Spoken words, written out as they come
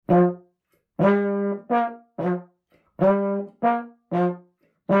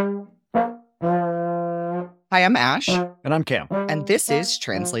Hi, I'm Ash, And I'm Cam. and this is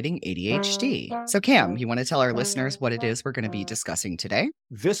Translating ADHD. So, Cam, you want to tell our listeners what it is we're going to be discussing today?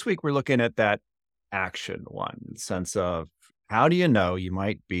 This week, we're looking at that action one sense of how do you know you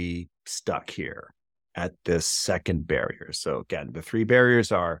might be stuck here at this second barrier? So, again, the three barriers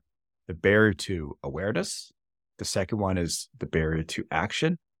are the barrier to awareness, the second one is the barrier to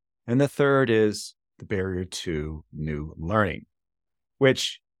action, and the third is the barrier to new learning,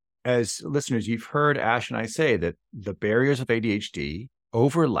 which, as listeners, you've heard Ash and I say that the barriers of ADHD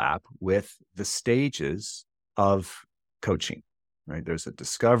overlap with the stages of coaching, right? There's a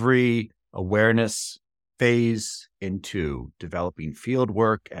discovery, awareness phase into developing field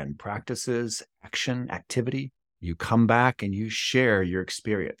work and practices, action, activity. You come back and you share your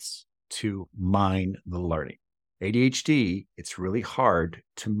experience to mine the learning. ADHD, it's really hard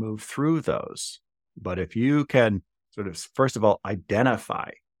to move through those. But if you can sort of, first of all,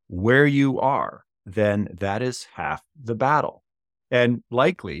 identify where you are, then that is half the battle. And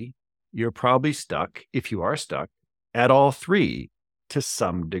likely, you're probably stuck, if you are stuck, at all three to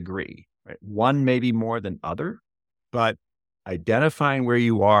some degree. Right? One maybe more than other, but identifying where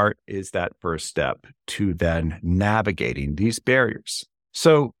you are is that first step to then navigating these barriers.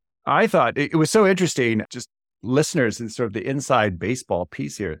 So I thought it was so interesting, just listeners and sort of the inside baseball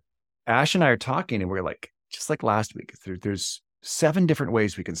piece here. Ash and I are talking and we're like, just like last week, there's 7 different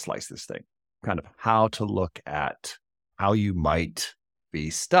ways we can slice this thing, kind of how to look at how you might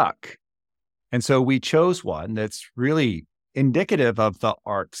be stuck. And so we chose one that's really indicative of the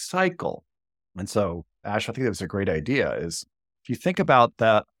ARC cycle. And so, Ash, I think that was a great idea is if you think about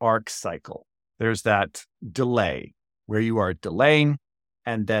the ARC cycle, there's that delay where you are delaying,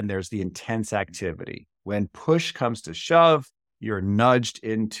 and then there's the intense activity. When push comes to shove, you're nudged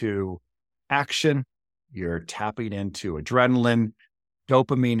into action, you're tapping into adrenaline,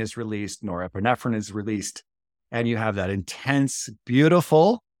 dopamine is released, norepinephrine is released, and you have that intense,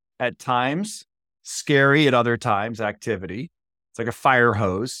 beautiful, at times, scary at other times activity. It's like a fire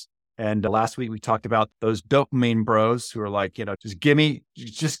hose. And last week we talked about those dopamine bros who are like, just give me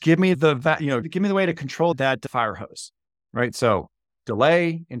give me the way to control that fire hose, right? So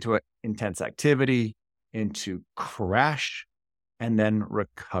delay into an intense activity, into crash, and then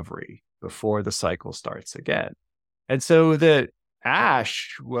recovery before the cycle starts again. And so the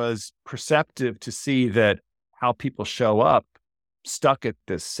Ash was perceptive to see that how people show up stuck at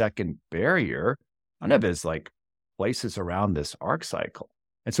this second barrier, none of his like places around this arc cycle.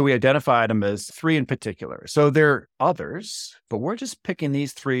 And so we identified them as 3 in particular. So there are others, but we're just picking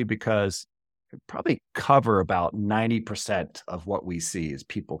these 3 because they probably cover about 90% of what we see as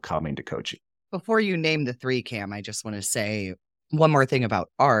people coming to coaching. Before you name the 3, Cam, I just want to say one more thing about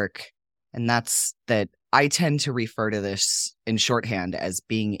ARC, and that's that I tend to refer to this in shorthand as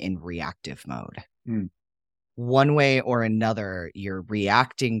being in reactive mode. One way or another, you're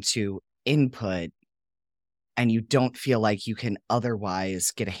reacting to input and you don't feel like you can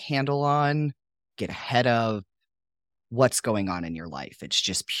otherwise get a handle on, get ahead of what's going on in your life. It's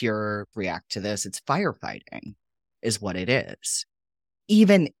just pure react to this. It's firefighting is what it is.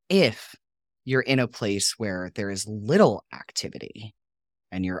 Even if you're in a place where there is little activity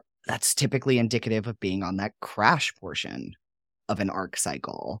and that's typically indicative of being on that crash portion of an arc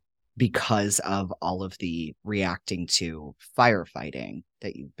cycle because of all of the reacting to firefighting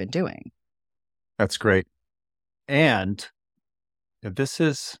that you've been doing. That's great. And this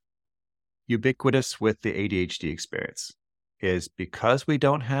is ubiquitous with the ADHD experience, is because we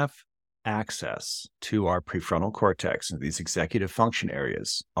don't have access to our prefrontal cortex and these executive function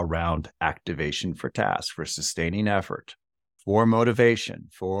areas around activation for tasks, for sustaining effort, for motivation,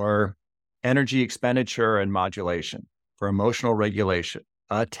 for energy expenditure and modulation, for emotional regulation,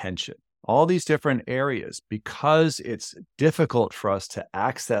 attention, all these different areas, because it's difficult for us to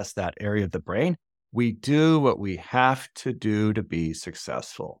access that area of the brain, we do what we have to do to be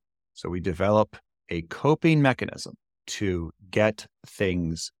successful. So we develop a coping mechanism to get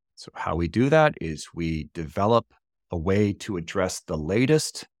things. So how we do that is we develop a way to address the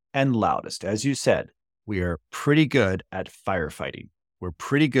latest and loudest. As you said, we are pretty good at firefighting. We're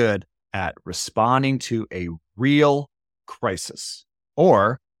pretty good at responding to a real crisis,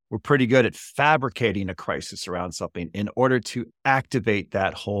 or we're pretty good at fabricating a crisis around something in order to activate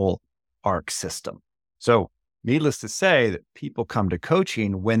that whole ARC system. So needless to say that people come to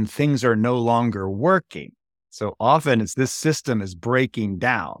coaching when things are no longer working. So often it's this system is breaking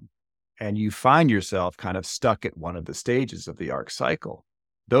down and you find yourself kind of stuck at one of the stages of the ARC cycle.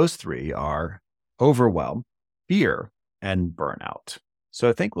 Those 3 are overwhelm, fear, and burnout. So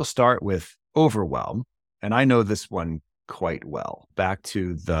I think we'll start with overwhelm. And I know this one quite well. Back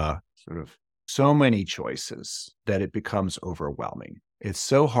to the sort of so many choices that it becomes overwhelming. It's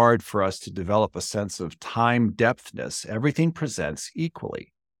so hard for us to develop a sense of time depthness. Everything presents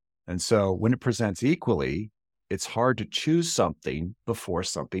equally. And so when it presents equally, it's hard to choose something before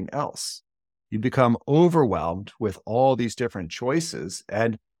something else. You become overwhelmed with all these different choices.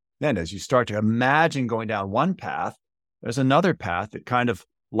 And then as you start to imagine going down one path, there's another path that kind of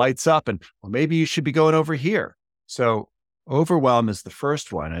lights up and, well, maybe you should be going over here. So overwhelm is the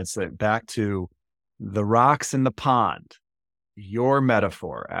first one. It's back to the rocks in the pond, your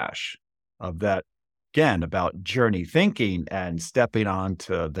metaphor, Ash, of that, again, about journey thinking and stepping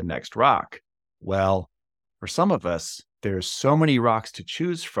onto the next rock. Well, for some of us, there's so many rocks to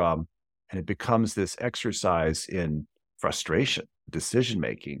choose from, and it becomes this exercise in frustration,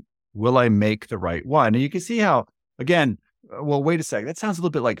 decision-making. Will I make the right one? And you can see how, again, well, wait a second, that sounds a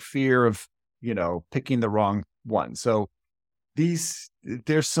little bit like fear of, picking the wrong one. So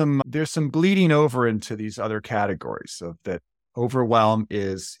there's some bleeding over into these other categories. So that overwhelm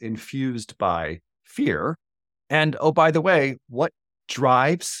is infused by fear. And oh, by the way, what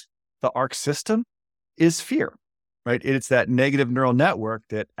drives the ARC system is fear, right? It's that negative neural network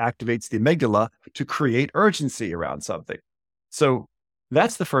that activates the amygdala to create urgency around something. So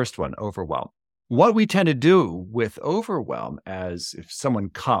that's the first one, overwhelm. What we tend to do with overwhelm, as if someone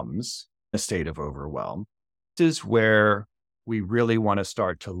comes in a state of overwhelm, is where we really want to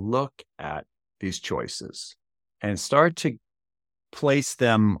start to look at these choices and start to place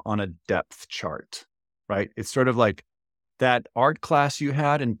them on a depth chart, right? It's sort of like that art class you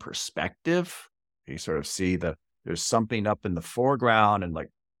had in perspective. You sort of see there's something up in the foreground and like,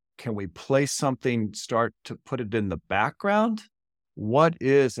 can we place something, start to put it in the background? What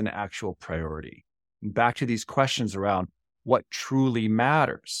is an actual priority? And back to these questions around what truly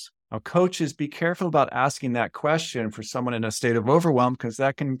matters. Now, coaches, be careful about asking that question for someone in a state of overwhelm, because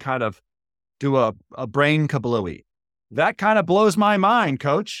that can kind of do a brain kablooey. That kind of blows my mind,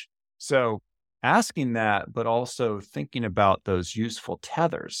 coach. So asking that, but also thinking about those useful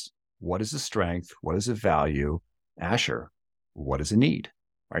tethers. What is a strength? What is a value? Asher, what is a need?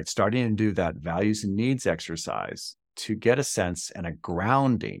 Right? Starting to do that values and needs exercise to get a sense and a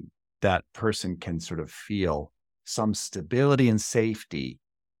grounding that person can sort of feel some stability and safety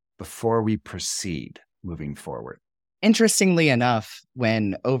before we proceed moving forward. Interestingly enough,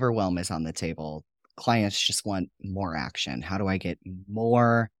 when overwhelm is on the table, clients just want more action. How do I get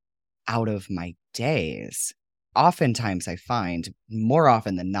more out of my days? Oftentimes I find, more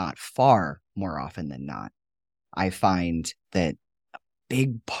often than not, far more often than not, I find that a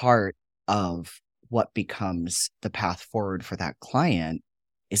big part of what becomes the path forward for that client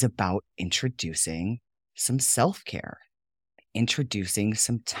is about introducing some self-care, introducing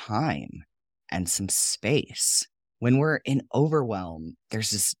some time and some space. When we're in overwhelm, there's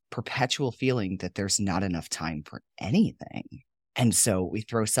this perpetual feeling that there's not enough time for anything. And so we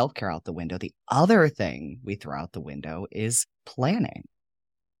throw self-care out the window. The other thing we throw out the window is planning.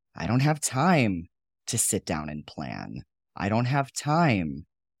 I don't have time to sit down and plan. I don't have time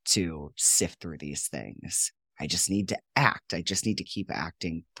to sift through these things. I just need to act. I just need to keep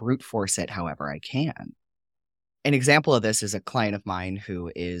acting, brute force it however I can. An example of this is a client of mine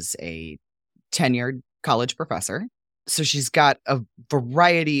who is a tenured college professor. So she's got a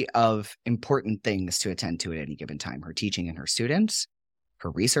variety of important things to attend to at any given time. Her teaching and her students, her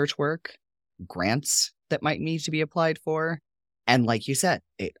research work, grants that might need to be applied for. And like you said,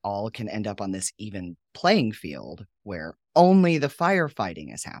 it all can end up on this even playing field where only the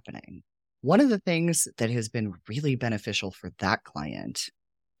firefighting is happening. One of the things that has been really beneficial for that client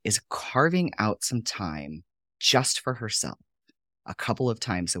is carving out some time just for herself, a couple of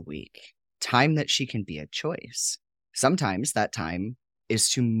times a week, time that she can be a choice. Sometimes that time is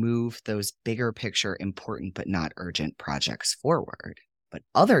to move those bigger picture, important but not urgent projects forward. But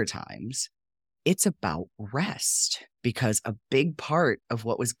other times, it's about rest, because a big part of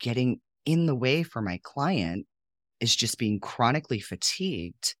what was getting in the way for my client is just being chronically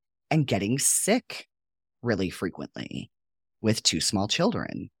fatigued and getting sick really frequently with 2 small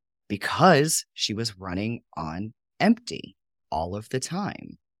children, because she was running on empty all of the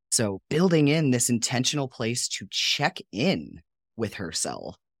time. So building in this intentional place to check in with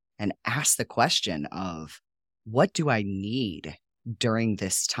herself and ask the question of, what do I need during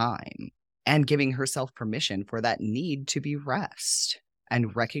this time? And giving herself permission for that need to be rest,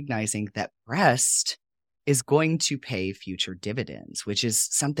 and recognizing that rest is going to pay future dividends, which is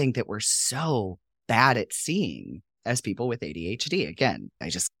something that we're so bad at seeing as people with ADHD. Again,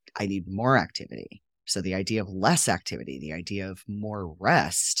 I need more activity. So the idea of less activity, the idea of more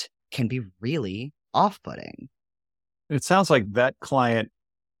rest, can be really off-putting. It sounds like that client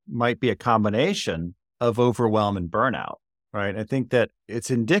might be a combination of overwhelm and burnout, right? I think that it's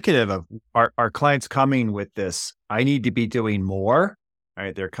indicative of our clients coming with this, I need to be doing more,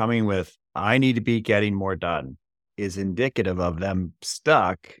 right? They're coming with, I need to be getting more done, is indicative of them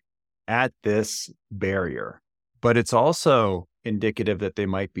stuck at this barrier. But it's also indicative that they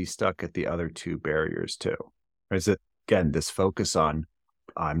might be stuck at the other two barriers too. Is it, again, this focus on,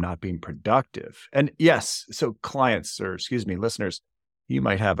 I'm not being productive. And yes, so clients, or excuse me, listeners, you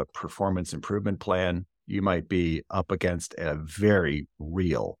might have a performance improvement plan. You might be up against a very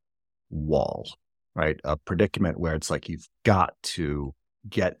real wall, right? A predicament where it's like, you've got to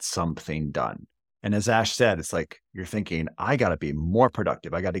get something done. And as Ash said, it's like, you're thinking, I got to be more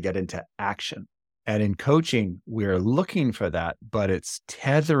productive. I got to get into action. And in coaching, we're looking for that, but it's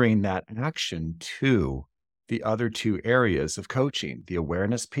tethering that action to the other two areas of coaching, the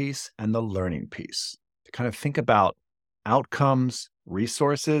awareness piece and the learning piece, to kind of think about outcomes,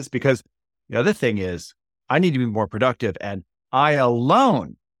 resources, because the other thing is, I need to be more productive, and I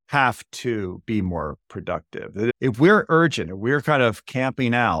alone have to be more productive. If we're urgent, if we're kind of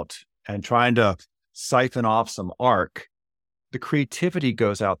camping out and trying to siphon off some arc, the creativity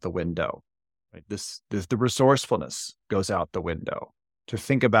goes out the window. Right? The resourcefulness goes out the window to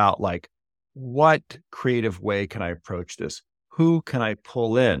think about, like, what creative way can I approach this? Who can I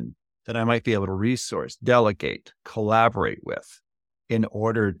pull in that I might be able to resource, delegate, collaborate with in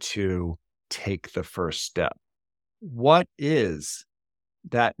order to take the first step? What is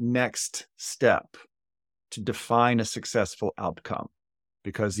that next step to define a successful outcome?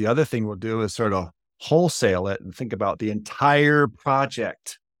 Because the other thing we'll do is sort of wholesale it and think about the entire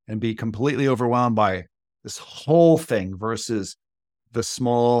project and be completely overwhelmed by this whole thing versus the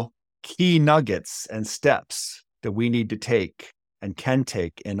small key nuggets and steps that we need to take and can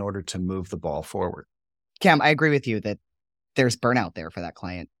take in order to move the ball forward. Cam, I agree with you that there's burnout there for that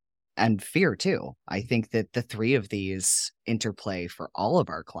client, and fear too. I think that the three of these interplay for all of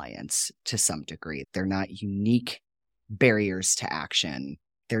our clients to some degree. They're not unique barriers to action.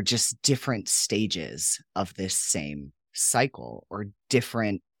 They're just different stages of this same cycle, or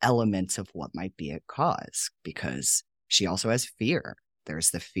different elements of what might be at cause, because she also has fear.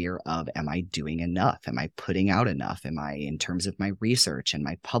 There's the fear of, am I doing enough? Am I putting out enough? Am I, in terms of my research and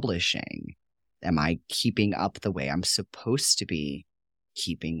my publishing, am I keeping up the way I'm supposed to be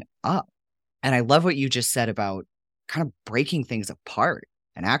keeping up? And I love what you just said about kind of breaking things apart.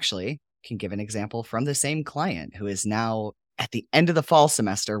 And actually can give an example from the same client who is now at the end of the fall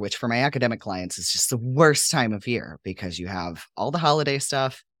semester, which for my academic clients is just the worst time of year, because you have all the holiday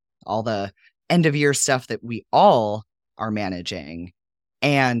stuff, all the end of year stuff that we all are managing,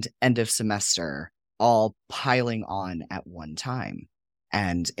 and end of semester all piling on at one time.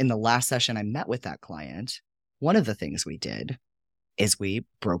 And in the last session I met with that client, one of the things we did is we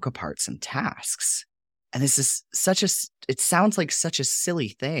broke apart some tasks. And this is it sounds like such a silly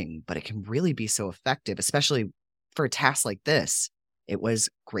thing, but it can really be so effective, especially for a task like this. It was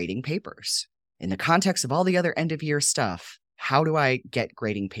grading papers. In the context of all the other end of year stuff, how do I get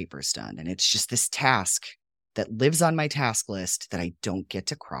grading papers done? And it's just this task that lives on my task list that I don't get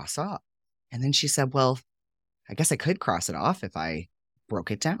to cross off. And then she said, well, I guess I could cross it off if I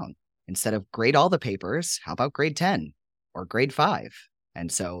broke it down. Instead of grade all the papers, how about grade 10 or grade 5?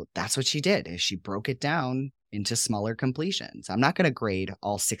 And so that's what she did, is she broke it down into smaller completions. I'm not going to grade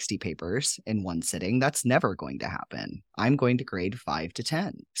all 60 papers in one sitting. That's never going to happen. I'm going to grade 5 to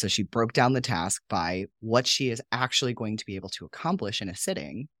 10. So she broke down the task by what she is actually going to be able to accomplish in a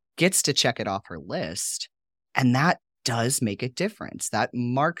sitting, gets to check it off her list. And that does make a difference. That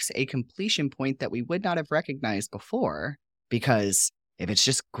marks a completion point that we would not have recognized before, because if it's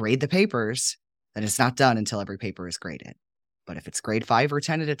just grade the papers, then it's not done until every paper is graded. But if it's grade 5 or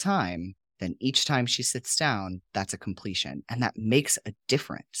 10 at a time, then each time she sits down, that's a completion. And that makes a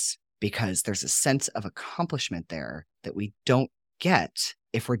difference, because there's a sense of accomplishment there that we don't get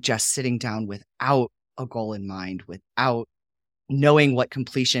if we're just sitting down without a goal in mind, without knowing what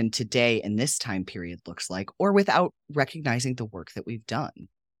completion today in this time period looks like, or without recognizing the work that we've done.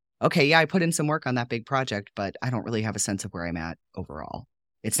 Okay, yeah, I put in some work on that big project, but I don't really have a sense of where I'm at overall.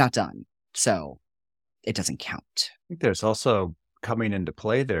 It's not done. So it doesn't count. I think there's also coming into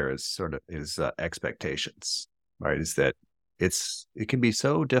play there is expectations, right? Is that it can be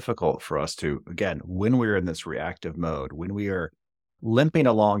so difficult for us to, again, when we're in this reactive mode, when we are limping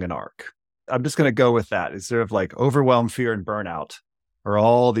along an arc. I'm just going to go with that. It's sort of like overwhelm, fear, and burnout are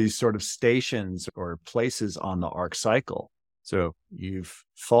all these sort of stations or places on the arc cycle. So you've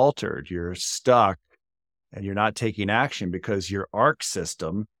faltered, you're stuck, and you're not taking action because your arc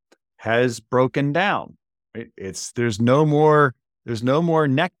system has broken down. Right? There's no more there's no more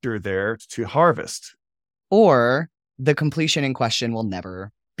nectar there to harvest. Or the completion in question will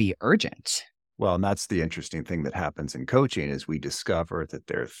never be urgent. Well, and that's the interesting thing that happens in coaching is we discover that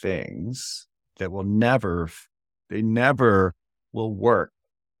there are things that they never will work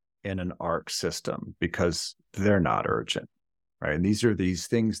in an ARC system because they're not urgent, right? And these are these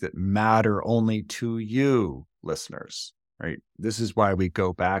things that matter only to you, listeners, right? This is why we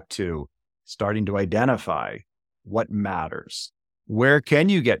go back to starting to identify what matters. Where can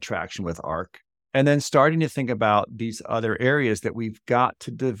you get traction with ARC? And then starting to think about these other areas that we've got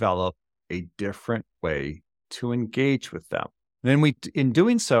to develop a different way to engage with them. And then in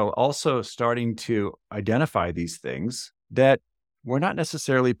doing so, also starting to identify these things that we're not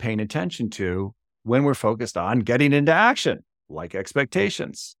necessarily paying attention to when we're focused on getting into action, like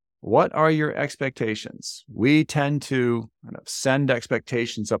expectations. What are your expectations? We tend to kind of send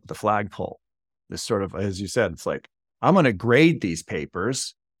expectations up the flagpole. This sort of, as you said, it's like, I'm going to grade these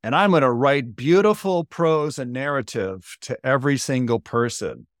papers and I'm going to write beautiful prose and narrative to every single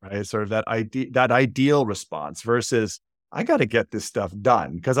person, right? Sort of that ideal response versus I got to get this stuff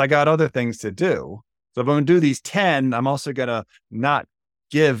done because I got other things to do. So if I'm going to do these 10, I'm also going to not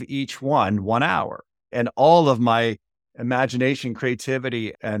give each one 1 hour and all of my imagination,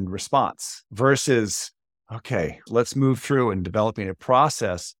 creativity, and response versus, okay, let's move through and developing a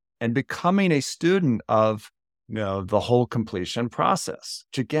process and becoming a student of the whole completion process,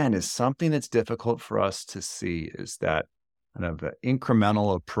 which again is something that's difficult for us to see is that kind of an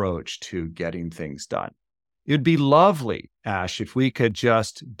incremental approach to getting things done. It'd be lovely, Ash, if we could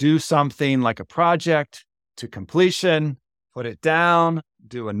just do something like a project to completion, put it down,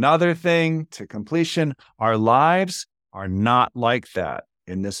 do another thing to completion. Our lives are not like that.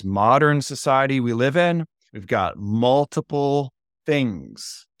 In this modern society we live in, we've got multiple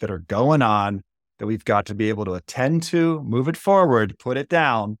things that are going on that we've got to be able to attend to, move it forward, put it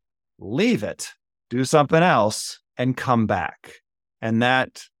down, leave it, do something else, and come back. And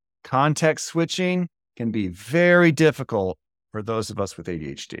that context switching can be very difficult for those of us with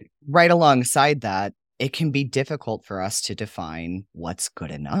ADHD. Right alongside that, it can be difficult for us to define what's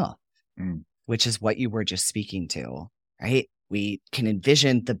good enough, which is what you were just speaking to, right? We can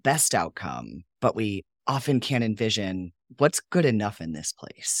envision the best outcome, but we often can't envision what's good enough in this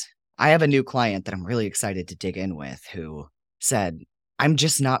place. I have a new client that I'm really excited to dig in with who said, I'm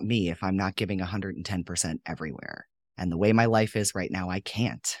just not me if I'm not giving 110% everywhere. And the way my life is right now, I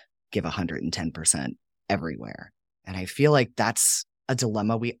can't give 110% everywhere. And I feel like that's a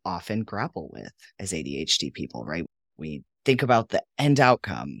dilemma we often grapple with as ADHD people, right? We think about the end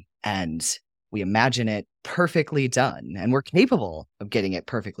outcome and we imagine it perfectly done. And we're capable of getting it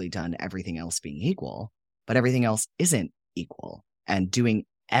perfectly done, everything else being equal, but everything else isn't equal. And doing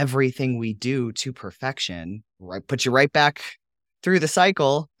everything we do to perfection, right, put you right back through the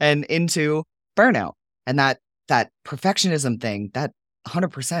cycle and into burnout. And that perfectionism thing, that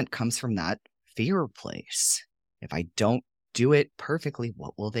 100% comes from that fear place. If I don't do it perfectly,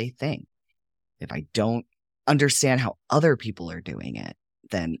 what will they think? If I don't understand how other people are doing it,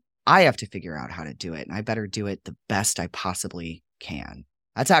 then I have to figure out how to do it. And I better do it the best I possibly can.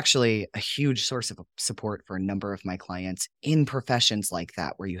 That's actually a huge source of support for a number of my clients in professions like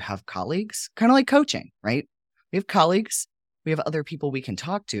that, where you have colleagues, kind of like coaching, right? We have colleagues, we have other people we can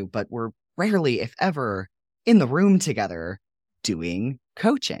talk to, but we're rarely, if ever, in the room together doing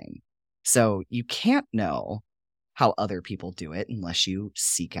coaching. So you can't know how other people do it unless you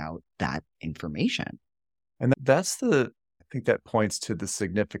seek out that information. And I think that points to the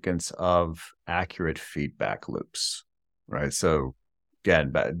significance of accurate feedback loops, right? So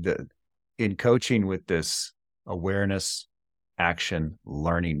again, in coaching with this awareness, action,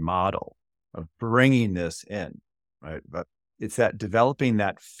 learning model of bringing this in, right? But it's that developing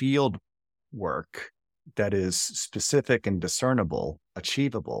that field work that is specific and discernible,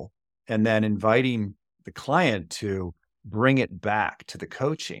 achievable, and then inviting the client to bring it back to the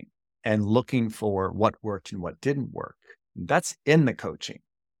coaching and looking for what worked and what didn't work. That's in the coaching,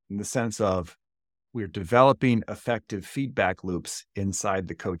 in the sense of we're developing effective feedback loops inside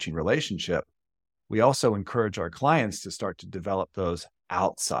the coaching relationship. We also encourage our clients to start to develop those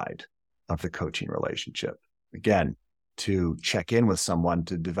outside of the coaching relationship. Again, to check in with someone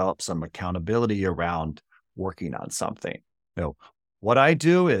to develop some accountability around working on something. What I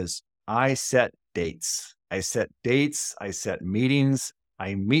do is I set dates. I set meetings.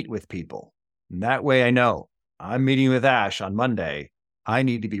 I meet with people. And that way I know I'm meeting with Ash on Monday. I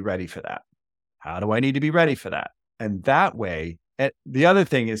need to be ready for that. How do I need to be ready for that? And that way, the other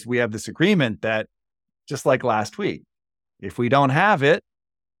thing is we have this agreement that just like last week, if we don't have it,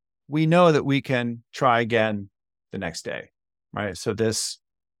 we know that we can try again the next day. right? So this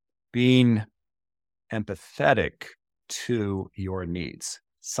being empathetic to your needs.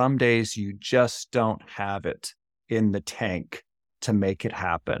 Some days you just don't have it in the tank to make it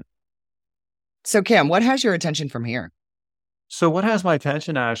happen. So, Cam, what has your attention from here? So what has my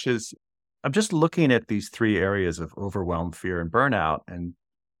attention, Ash, is I'm just looking at these three areas of overwhelm, fear, and burnout. And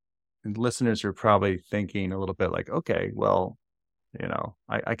listeners are probably thinking a little bit like, okay, well,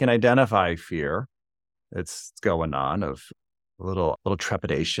 I can identify fear that's going on, of a little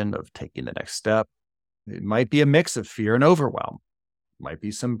trepidation of taking the next step. It might be a mix of fear and overwhelm. It might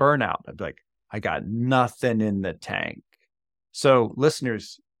be some burnout. I'd be like, I got nothing in the tank. So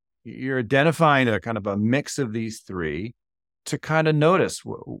listeners, you're identifying a kind of a mix of these three to kind of notice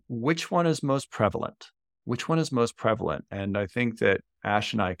which one is most prevalent. Which one is most prevalent? And I think that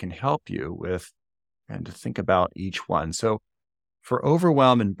Ash and I can help you with and to think about each one. So for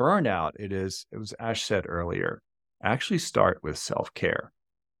overwhelm and burnout, it was Ash said earlier, actually start with self-care.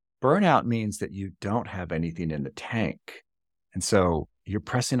 Burnout means that you don't have anything in the tank. And so you're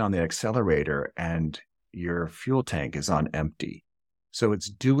pressing on the accelerator and your fuel tank is on empty. So it's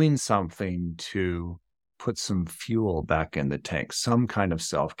doing something to put some fuel back in the tank, some kind of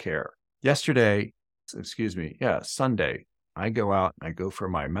self-care. Sunday, I go out and I go for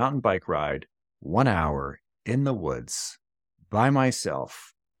my mountain bike ride, 1 hour in the woods by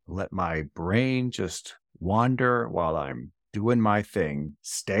myself, let my brain just wander while I'm doing my thing,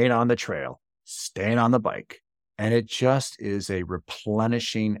 staying on the trail, staying on the bike. And it just is a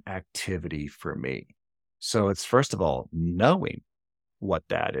replenishing activity for me. So it's first of all, knowing what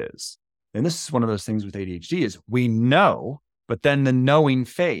that is. And this is one of those things with ADHD is we know, but then the knowing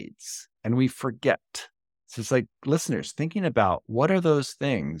fades and we forget. So it's like listeners thinking about what are those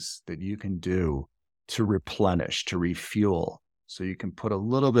things that you can do to replenish, to refuel, so you can put a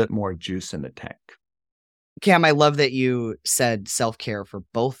little bit more juice in the tank. Cam, I love that you said self-care for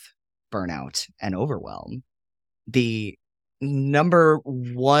both burnout and overwhelm. The number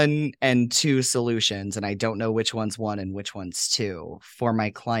 1 and 2 solutions, and I don't know which one's 1 and which one's 2, for my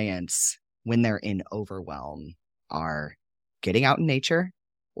clients when they're in overwhelm are getting out in nature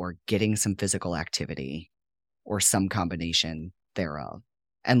or getting some physical activity or some combination thereof.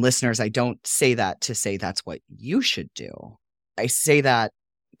 And listeners, I don't say that to say that's what you should do. I say that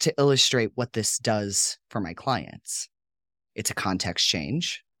to illustrate what this does for my clients. It's a context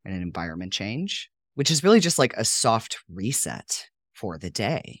change and an environment change, which is really just like a soft reset for the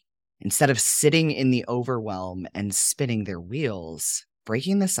day. Instead of sitting in the overwhelm and spinning their wheels,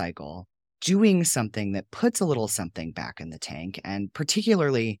 breaking the cycle, doing something that puts a little something back in the tank, and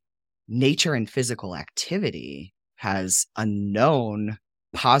particularly nature and physical activity has a known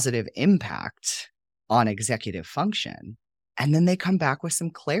positive impact on executive function. And then they come back with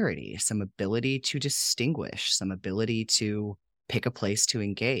some clarity, some ability to distinguish, some ability to pick a place to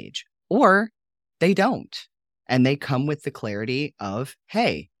engage, or they don't. And they come with the clarity of,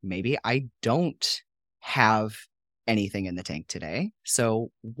 hey, maybe I don't have anything in the tank today. So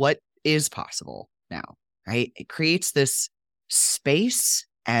what is possible now, right? It creates this space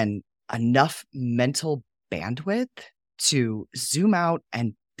and enough mental bandwidth to zoom out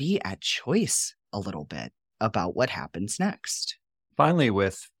and be at choice a little bit about what happens next. Finally,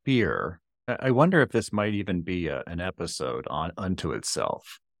 with fear, I wonder if this might even be an episode unto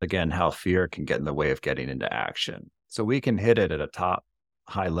itself. Again, how fear can get in the way of getting into action. So we can hit it at a top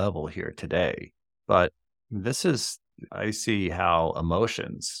high level here today. But I see how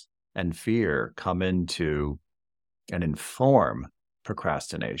emotions and fear come into and inform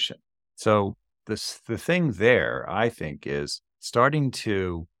procrastination. So the thing there, I think, is starting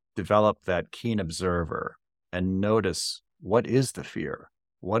to develop that keen observer and notice, what is the fear?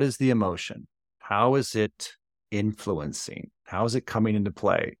 What is the emotion? How is it influencing? How is it coming into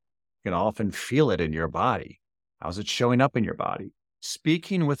play? You can often feel it in your body. How's it showing up in your body?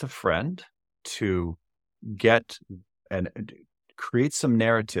 Speaking with a friend to get and create some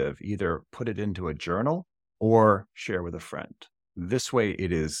narrative, either put it into a journal or share with a friend. This way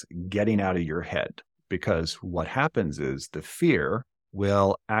it is getting out of your head, because what happens is the fear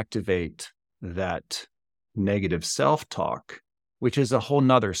will activate that negative self-talk, which is a whole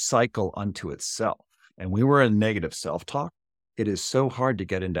nother cycle unto itself. And when we're in negative self-talk, it is so hard to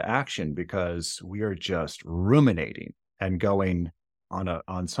get into action because we are just ruminating and going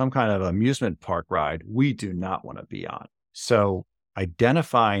on some kind of amusement park ride we do not want to be on. So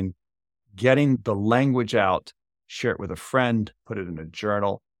identifying, getting the language out, share it with a friend, put it in a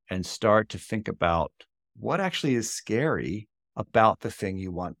journal, and start to think about what actually is scary about the thing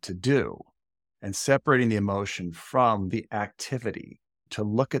you want to do, and separating the emotion from the activity to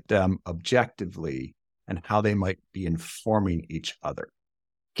look at them objectively and how they might be informing each other.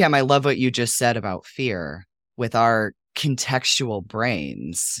 Cam, I love what you just said about fear. With our contextual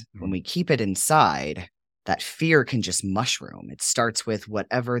brains, when we keep it inside, that fear can just mushroom. It starts with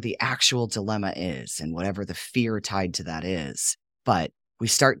whatever the actual dilemma is and whatever the fear tied to that is. But we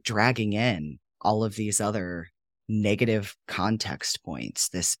start dragging in all of these other negative context points,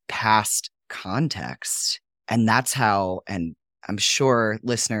 this past context. And that's how, and I'm sure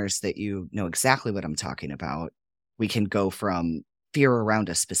listeners that you know exactly what I'm talking about, we can go from fear around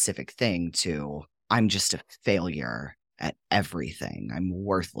a specific thing to I'm just a failure at everything. I'm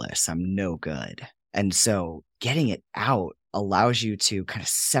worthless. I'm no good. And so getting it out allows you to kind of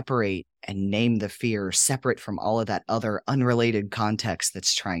separate and name the fear separate from all of that other unrelated context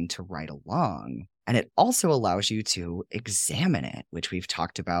that's trying to ride along. And it also allows you to examine it, which we've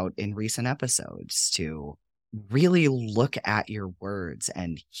talked about in recent episodes, to really look at your words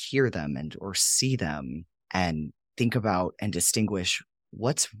and hear them and or see them and think about and distinguish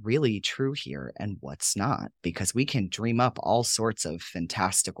what's really true here and what's not, because we can dream up all sorts of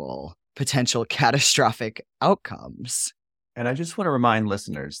fantastical, potential catastrophic outcomes. And I just want to remind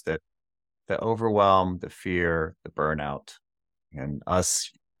listeners that the overwhelm, the fear, the burnout, and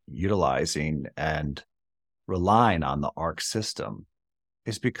us utilizing and relying on the ARC system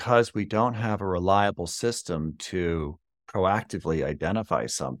is because we don't have a reliable system to proactively identify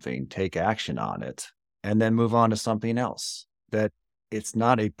something, take action on it, and then move on to something else. That it's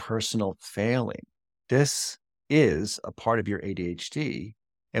not a personal failing. This is a part of your ADHD.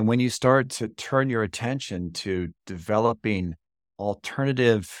 And when you start to turn your attention to developing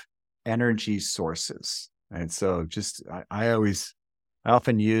alternative energy sources, and so just I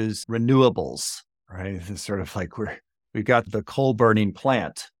often use renewables, right? It's sort of like we've got the coal burning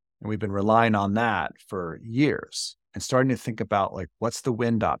plant and we've been relying on that for years and starting to think about like, what's the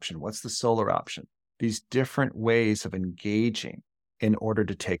wind option? What's the solar option? These different ways of engaging in order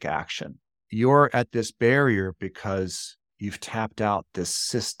to take action. You're at this barrier because you've tapped out this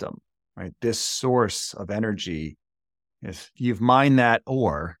system, right? This source of energy. If you've mined that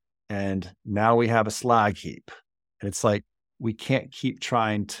ore and now we have a slag heap, and it's like, we can't keep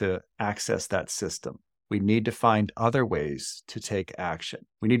trying to access that system. We need to find other ways to take action.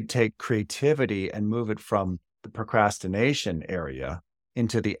 We need to take creativity and move it from the procrastination area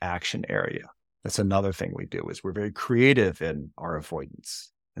into the action area. That's another thing we do is we're very creative in our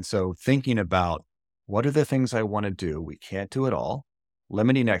avoidance. And so thinking about what are the things I want to do? We can't do it all.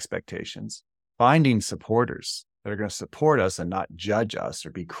 Limiting expectations, finding supporters that are going to support us and not judge us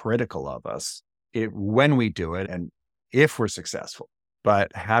or be critical of us when we do it and if we're successful.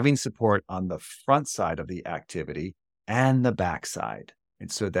 But having support on the front side of the activity and the back side.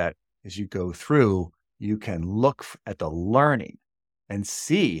 And so that as you go through, you can look at the learning and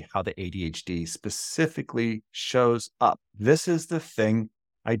see how the ADHD specifically shows up. This is the thing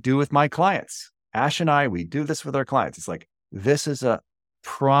I do with my clients. Ash and I, we do this with our clients. It's like, this is a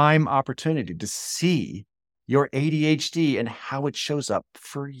prime opportunity to see your ADHD and how it shows up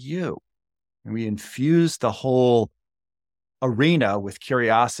for you. And we infuse the whole arena with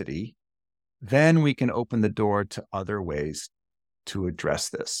curiosity. Then we can open the door to other ways to address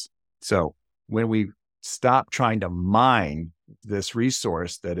this. So when we stop trying to mine this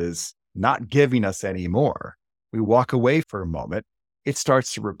resource that is not giving us any more, we walk away for a moment, it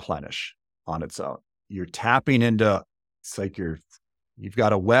starts to replenish on its own. You're tapping into, it's like you've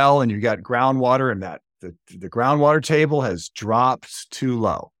got a well and you've got groundwater and that the groundwater table has dropped too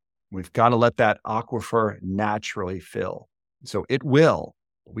low. We've got to let that aquifer naturally fill. So it will.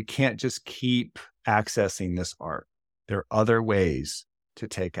 We can't just keep accessing this art. There are other ways to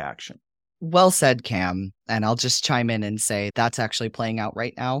take action. Well said, Cam. And I'll just chime in and say that's actually playing out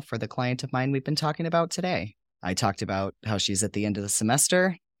right now for the client of mine we've been talking about today. I talked about how she's at the end of the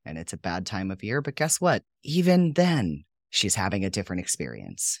semester and it's a bad time of year, but guess what? Even then, she's having a different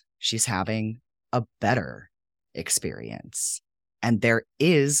experience. She's having a better experience. And there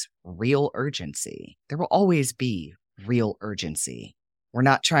is real urgency. There will always be real urgency. We're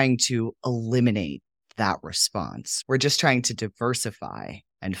not trying to eliminate that response. We're just trying to diversify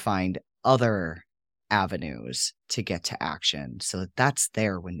and find other avenues to get to action so that that's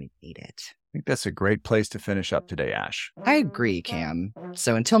there when we need it. I think that's a great place to finish up today, Ash. I agree, Cam.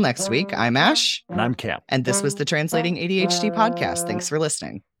 So until next week, I'm Ash. And I'm Cam. And this was the Translating ADHD podcast. Thanks for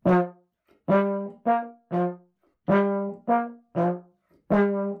listening.